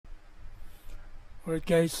Alright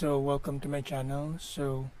guys, so welcome to my channel.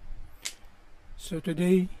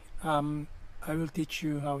 Today I will teach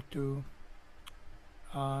you how to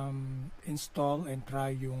install and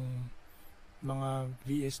try yung mga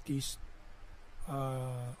VSTs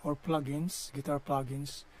or plugins, guitar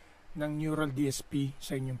plugins ng Neural DSP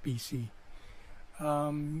sa inyong PC.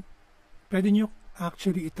 Pwede nyo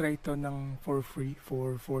actually itry ito for free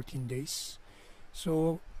for 14 days.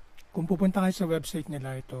 So kung pupunta kayo sa website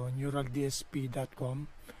nila, ito neuraldsp.com,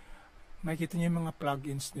 makikita niyo yung mga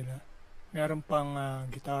plugins nila. Meron pang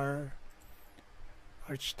guitar,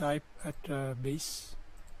 archetype at bass.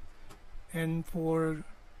 And for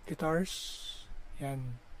guitars,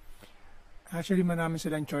 yan. Actually, marami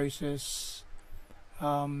silang choices.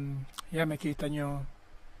 Makita nyo,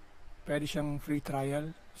 pwede siyang free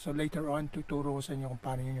trial. So later on, tuturo ko sa inyo kung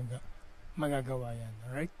paano nyo magagawa yan.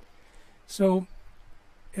 Alright? So,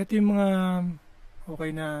 ito yung mga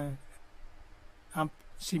okay na amp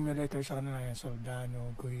simulator sa kanila yan.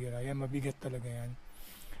 Soldano, Guhira. Yan, mabigat talaga yan.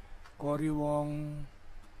 Cory Wong.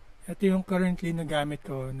 Ito yung currently na gamit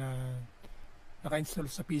ko na naka-install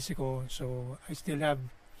sa PC ko. So, I still have,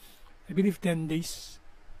 I believe 10 days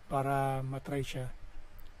para matry siya.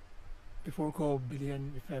 Before ko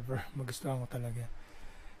bilhin, if ever, magustuhan ko talaga.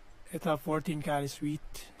 Ito, 14 Cali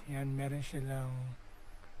Suite. Yan, meron silang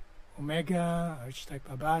Omega, Archetype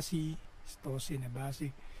Abasi, Stosin Abasi,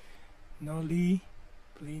 Noli,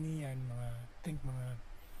 Pliny, and mga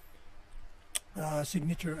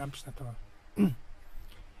signature amps na to.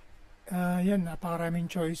 Yan, napakaraming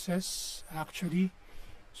choices actually.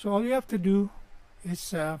 So all you have to do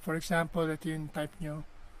is, for example, ito yung type nyo,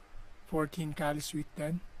 14 Cali Suite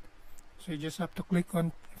then. So you just have to click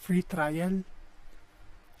on free trial.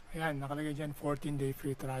 Ayan, nakalagay dyan 14-day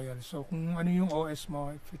free trial. So, kung ano yung OS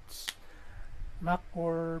mo, if it's Mac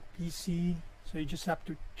or PC, so you just have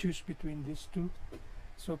to choose between these two.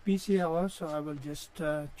 So, PC ako, so I will just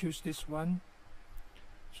choose this one.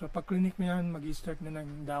 So, pag click mo yan, mag-start na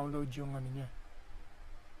nag-download yung ano niya.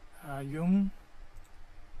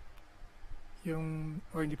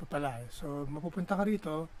 Hindi pa pala. So, mapupunta ka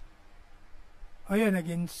rito. Ayan,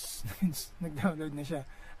 nag-download na siya.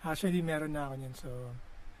 Actually, meron na ako niyan. So,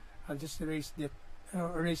 I'll just erase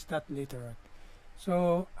that later on.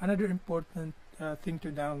 So, another important thing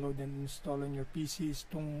to download and install on your PC is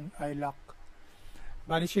itong iLock.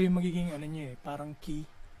 Bali siya yung magiging parang key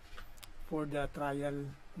for the trial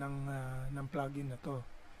ng plugin na to.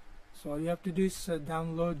 So, all you have to do is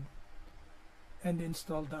download and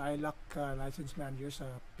install the iLock license manager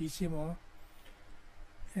sa PC mo,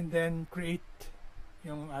 and then create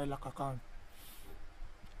yung iLock account.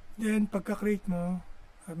 Then, pagka-create mo,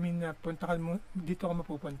 dito ka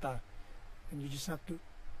mapupunta. And you just have to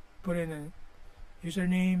put in a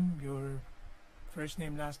username, your first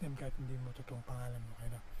name, last name, kahit hindi mo totoong pangalan mo. Okay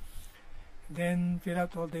na. Then, fill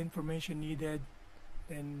out all the information needed.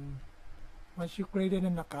 Then, once you created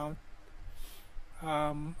an account,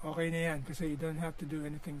 okay na yan kasi you don't have to do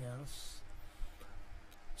anything else.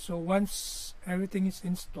 So, once everything is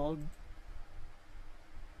installed,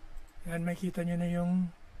 yan, makita nyo na yung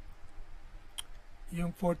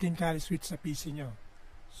 14 Cali Suite sa PC nyo.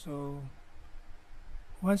 So,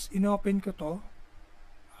 once inopen ko to,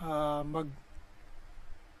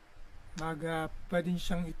 pwede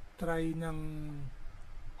siyang itry ng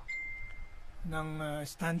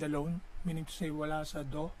standalone, meaning to say wala sa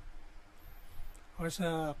DAW or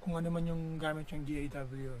sa kung ano man yung gamit yung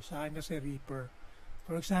DAW. Sa akin kasi Reaper.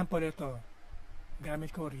 For example, ito,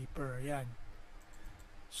 gamit ko Reaper. Yan.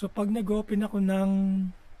 So, pag nag-open ako ng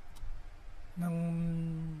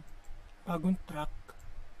bagong track,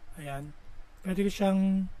 ayan, pwede ko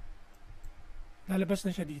siyang lalabas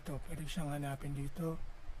na siya dito, pwede ko siyang hanapin dito.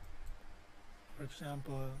 For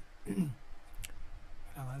example,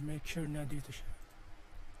 I'll make sure na dito siya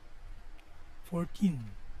 14,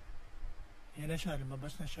 ayan na siya,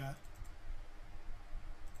 lumabas na siya.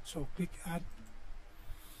 So click add,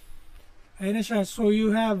 ayan na siya. So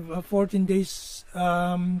you have a 14 days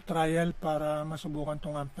trial para masubukan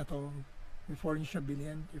tong amp na to before nyo siya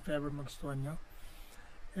bilhin, if ever magustuhan nyo.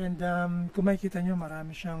 And kung makikita nyo,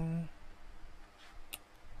 marami siyang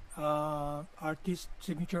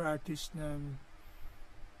signature artist na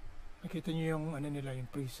makita nyo yung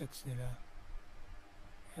yung presets nila.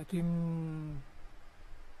 Ito yung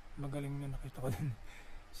magaling na nakita ko din.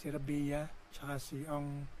 Si Rabia, tsaka si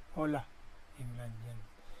Ang Hola, England yan.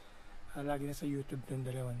 Lagi na sa YouTube yung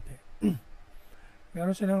dalawante.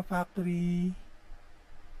 Meron silang factory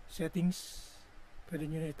settings,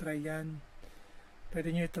 pwede nyo na i-try yan.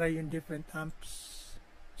 Pwede nyo i-try yung different amps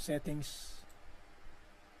settings.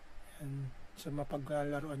 And so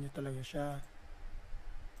mapaglaruan nyo talaga siya.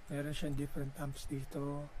 Meron siyang different amps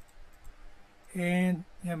dito. And,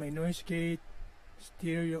 yan, may noise gate,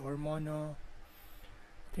 stereo or mono.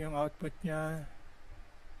 Ito yung output niya.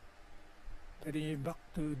 Pwede nyo back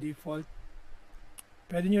to default.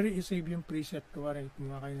 Pwede nyo rin i-save yung preset. Kuwari,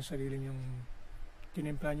 kumuha kayo ng sarili yung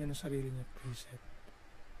tinimpla nyo ng sarili nyo preset.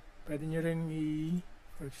 Pwede nyo rin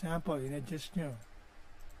for example, in-adjust nyo.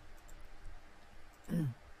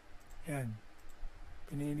 Yan.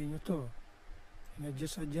 Pinili nyo to.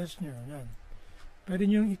 In-adjust nyo. Yan. Pwede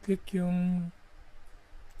nyo i-click yung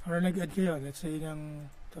or nag-add kayo. Let's say ng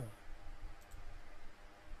to.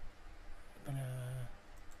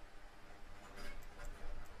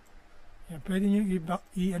 Yan. Pwede nyo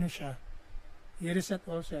i-ano siya. I-reset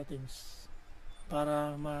all settings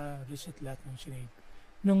para ma-reset lahat ng sinave.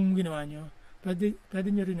 Nung ginawa nyo, pwede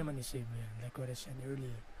nyo rin naman i-save yan, like what I said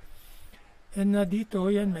earlier. And dito,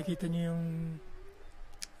 yan, makita nyo yung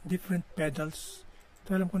different pedals.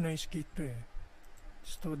 Ito alam ko noise gate to eh.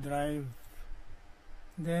 Stow drive.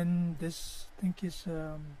 Then, this, I think is,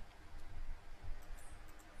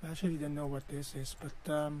 actually don't know what this is, but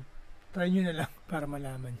try nyo na lang para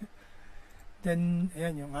malaman. Then,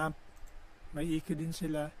 ayan, yung amp. May EQ din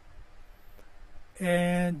sila.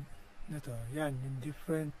 And, ito, yan, yung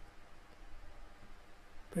different,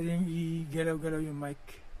 pwede yung i-galaw-galaw yung mic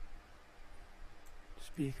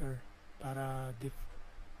speaker para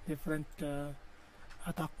different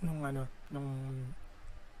attack nung ano,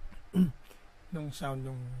 nung sound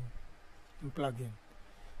nung plugin.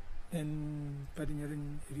 Then, pwede nyo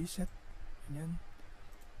rin i-reset. Yan.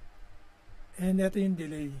 And ito yung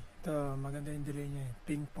delay. Ito, maganda yung delay niya.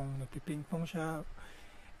 Ping-pong. Nagpiping-pong siya.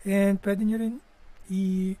 And pwede nyo rin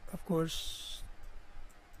of course,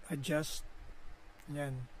 adjust.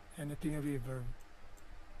 Yan. And ito yung reverb.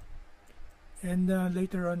 And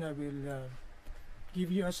later on, I will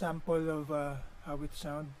give you a sample of how it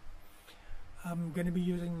sound. I'm gonna be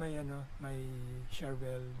using my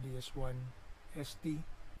Neural DS1 ST.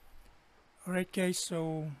 Alright guys,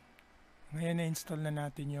 so ngayon na-install na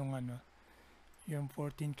natin yung yung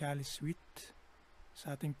 14 Cali suite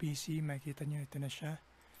sa ating PC. Makikita nyo, ito na siya.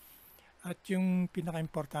 At yung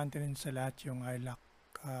pinaka-importante rin sa lahat, yung iLock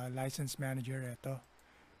License Manager, ito.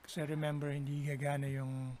 Kasi remember, hindi gagana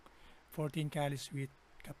yung 14 Cali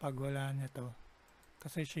suite kapag wala nito.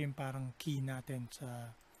 Kasi siya yung parang key natin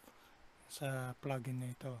sa plugin na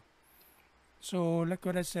ito. So, like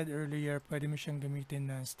what I said earlier, pwede mo siyang gamitin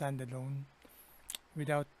na standalone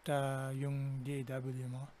without yung DAW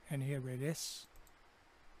mo. And here it is.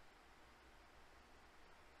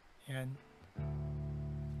 Yan.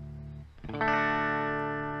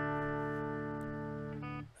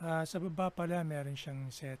 Sa baba pala, meron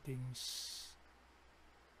siyang settings.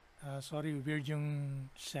 Sorry, weird yung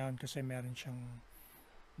sound kasi meron siyang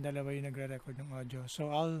dalawa yung nagre-record ng audio.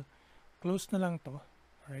 So, I'll close na lang to.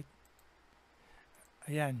 Alright.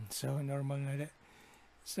 Ayan. So, normal na.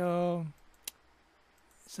 So,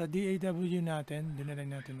 sa DAW natin, doon na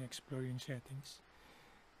lang natin explore yung settings.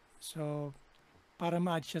 So, para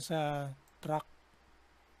ma-add siya sa track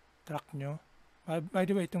nyo. By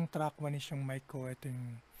the way, itong track 1 is yung mic ko. Ito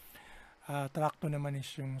yung track 2 naman is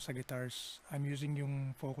yung sa guitars. I'm using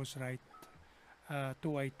yung Focusrite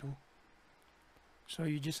 2i2. So,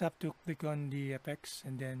 you just have to click on the effects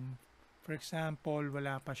and then, for example,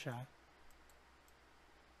 wala pa siya.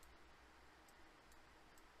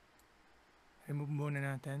 Remove muna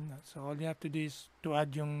natin. So, all you have to do is to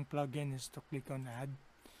add yung plugin is to click on add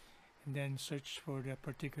and then search for the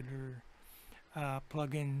particular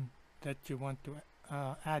plugin that you want to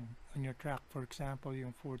add on your track. For example,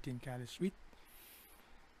 yung 14 Cali suite.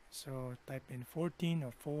 So, type in 14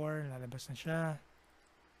 or 4. Lalabas na siya.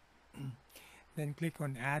 Then, click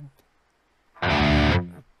on add.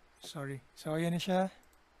 Sorry. So, ayan na siya.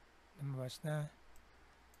 Lumabas na.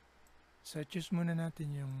 So, choose muna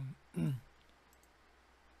natin yung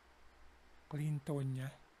clean tone niya.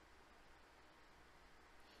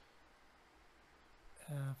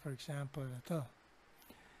 For example, ito.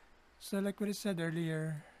 So, like what I said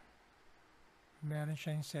earlier, meron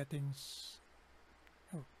siyang settings.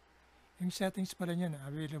 Oh, yung settings pala niya na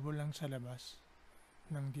available lang sa labas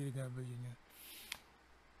ng DAW niya.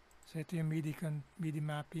 So, ito yung MIDI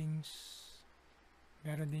mappings.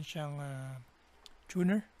 Meron din siyang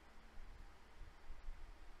tuner.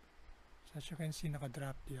 So, as you can see,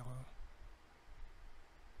 naka-drop di ako.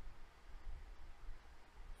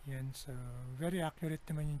 Yan, so, very accurate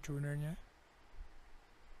naman yung tuner niya.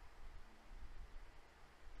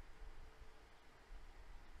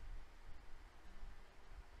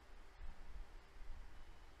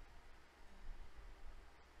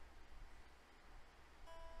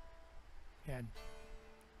 Yan.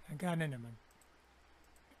 Nagana naman.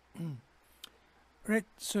 Right,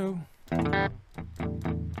 so as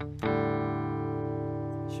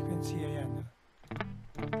you can see, ayan.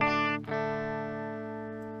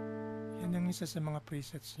 Yan ang isa sa mga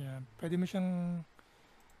presets niya. Pwede mo siyang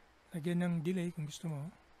lagyan ng delay kung gusto mo.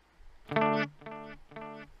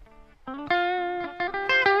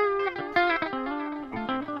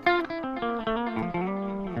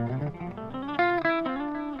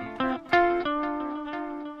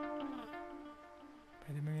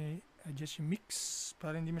 Pwede mo i-adjust yung mix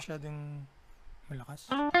para hindi masyadong malakas.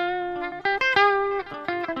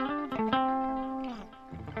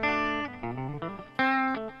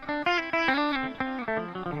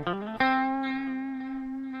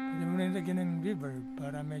 Lagyan ng reverb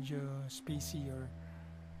para medyo spacey or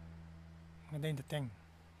maganda yung dating.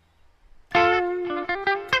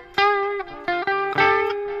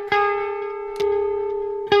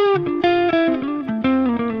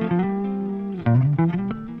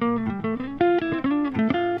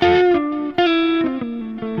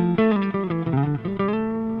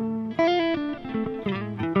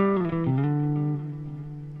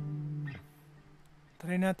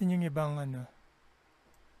 Try natin yung ibang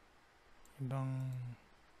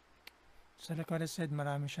so like what I said,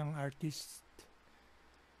 marami siyang artist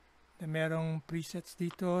na merong presets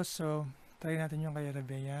dito. So try natin yung kay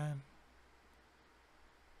Revea,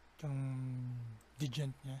 itong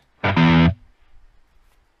digent niya.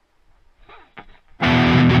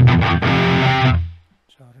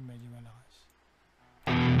 Sorry, medyo malakas.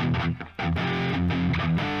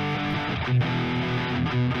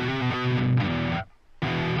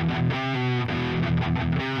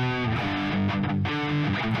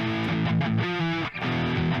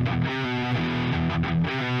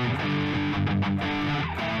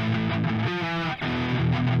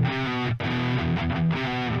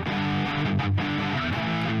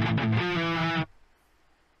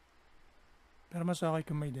 Pero mas okay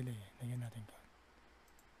kung may delay. Lagyan natin ko.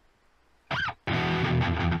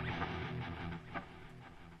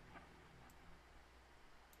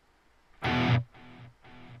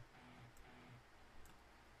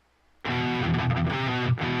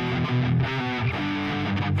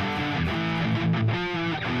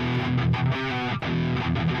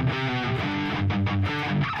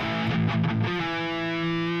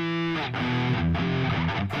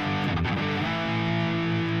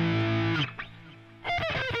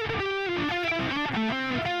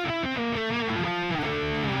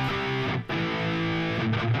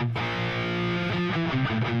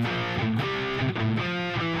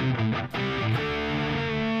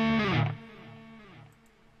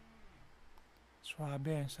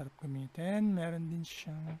 Swabe, sarap gamitin. Meron din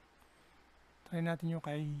siyang, try natin yung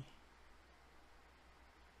kay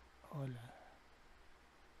Ola.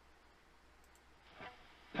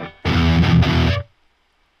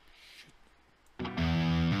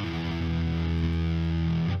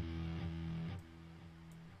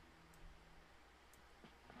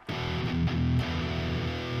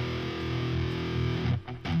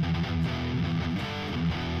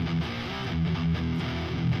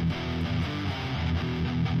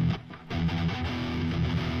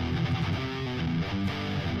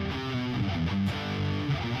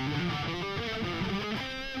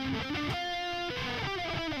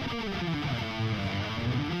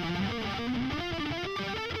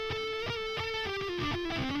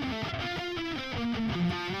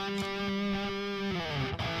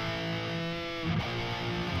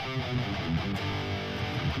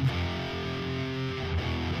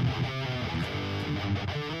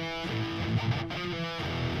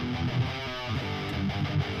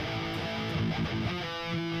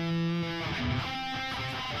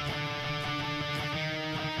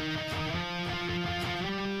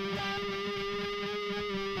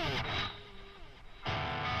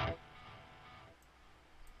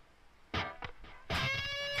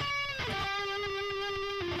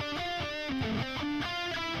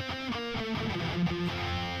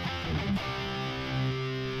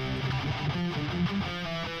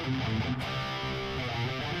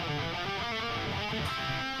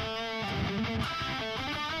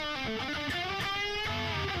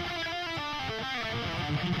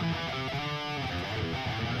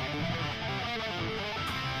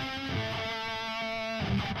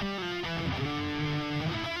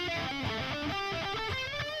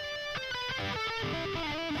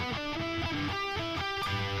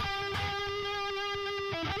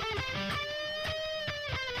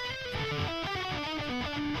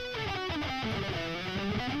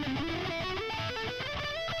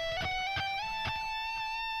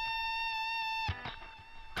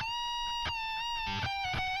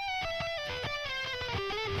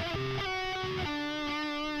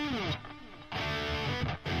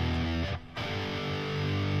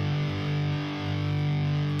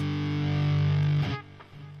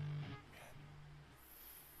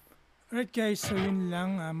 Alright guys, so yun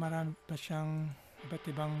lang. Marami pa siyang iba't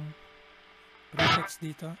ibang presets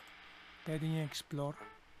dito. Pwede nyo explore.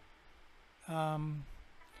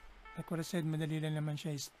 Like what I said, madali lang naman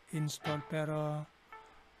siya install. Pero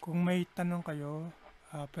kung may tanong kayo,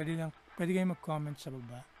 pwede kayong mag-comment sa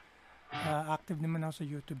baba. Active naman ako sa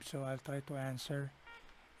YouTube, so I'll try to answer.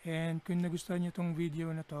 And kung nagustuhan nyo itong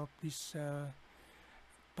video na to, please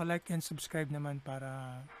pa-like and subscribe naman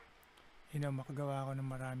para makagawa ako ng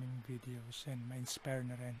maraming videos and ma-inspire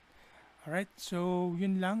na rin. Alright, so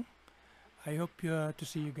yun lang. I hope to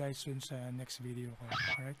see you guys soon sa next video ko.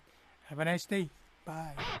 Alright, have a nice day.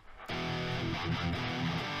 Bye.